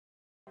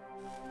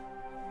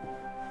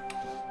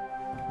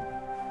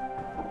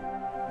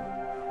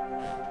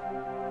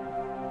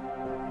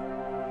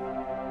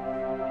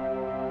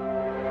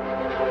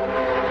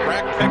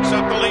picks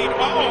up the lead.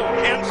 Oh,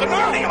 and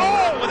Zanardi,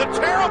 oh, with a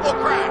terrible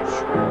crash.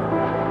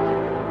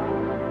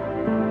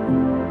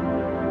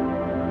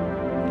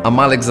 I'm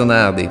Alex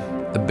Zanardi,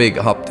 a big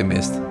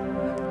optimist.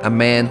 A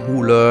man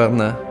who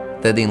learned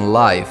that in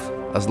life,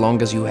 as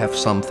long as you have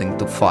something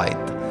to fight,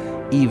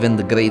 even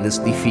the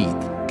greatest defeat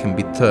can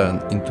be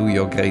turned into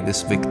your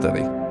greatest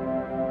victory.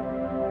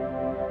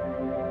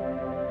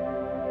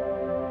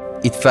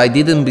 If I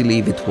didn't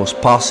believe it was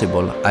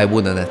possible, I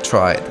wouldn't have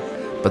tried.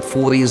 But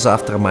 4 years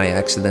after my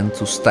accident,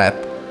 to step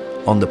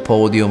on the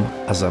podium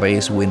as a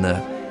race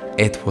winner,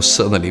 it was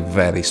certainly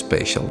very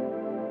special.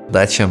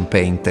 That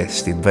champagne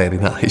tasted very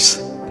nice.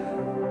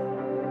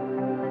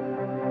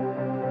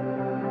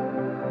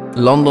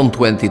 London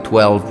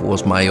 2012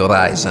 was my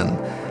horizon,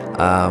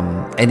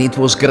 and it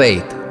was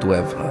great to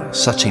have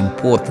such an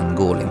important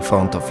goal in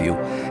front of you.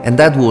 And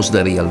that was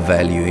the real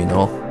value, you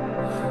know.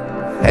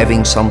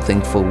 Having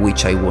something for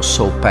which I was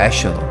so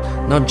passionate,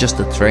 not just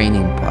the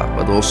training part,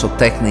 but also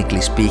technically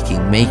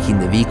speaking, making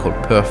the vehicle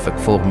perfect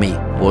for me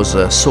was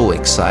so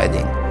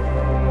exciting.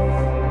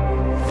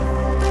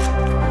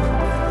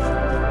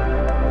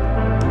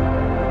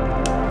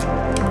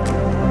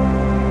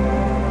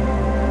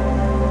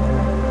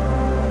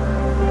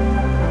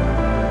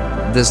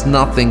 There's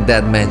nothing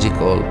that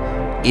magical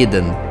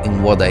hidden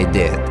in what I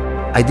did.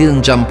 I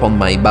didn't jump on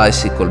my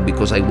bicycle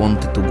because I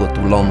wanted to go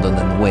to London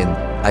and win.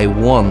 I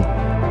won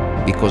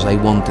because I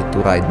wanted to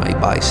ride my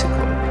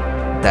bicycle.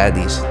 That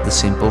is the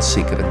simple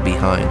secret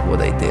behind what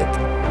I did.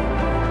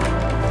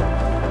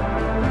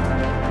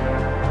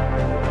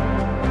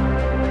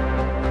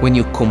 When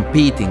you're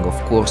competing, of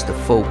course, the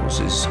focus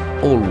is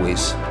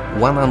always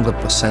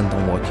 100%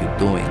 on what you're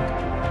doing.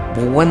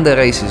 But when the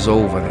race is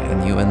over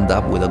and you end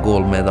up with a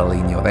gold medal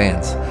in your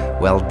hands,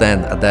 well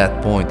then, at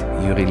that point,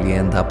 you really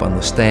end up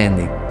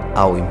understanding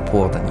how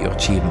important your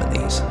achievement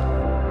is.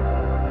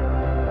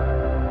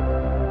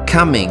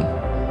 Coming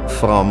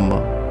from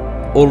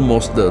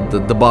almost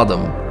the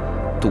bottom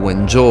to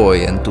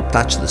enjoy and to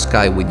touch the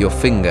sky with your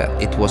finger,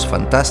 it was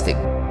fantastic.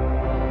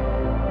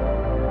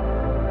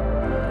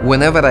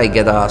 Whenever I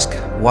get asked,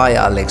 why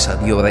Alex,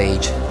 at your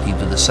age, did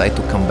you decide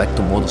to come back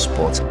to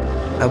motorsports?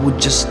 I would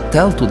just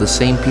tell to the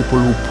same people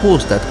who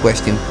posed that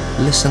question,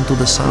 listen to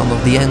the sound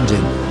of the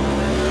engine.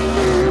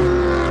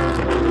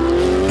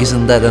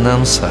 Isn't that an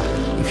answer?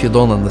 If you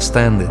don't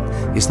understand it,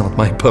 it's not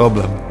my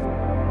problem.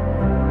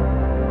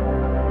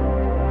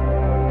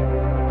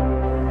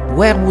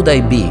 Where would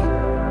I be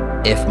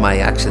if my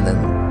accident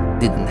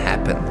didn't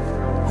happen?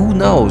 Who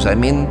knows? I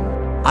mean,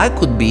 I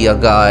could be a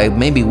guy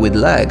maybe with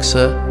legs,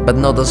 but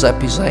not as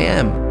happy as I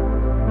am.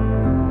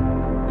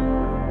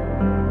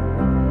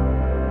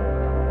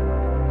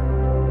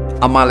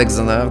 I'm Alex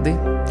Zanardi.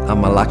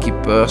 I'm a lucky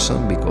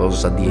person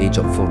because at the age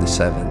of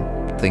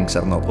 47, things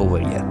are not over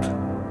yet.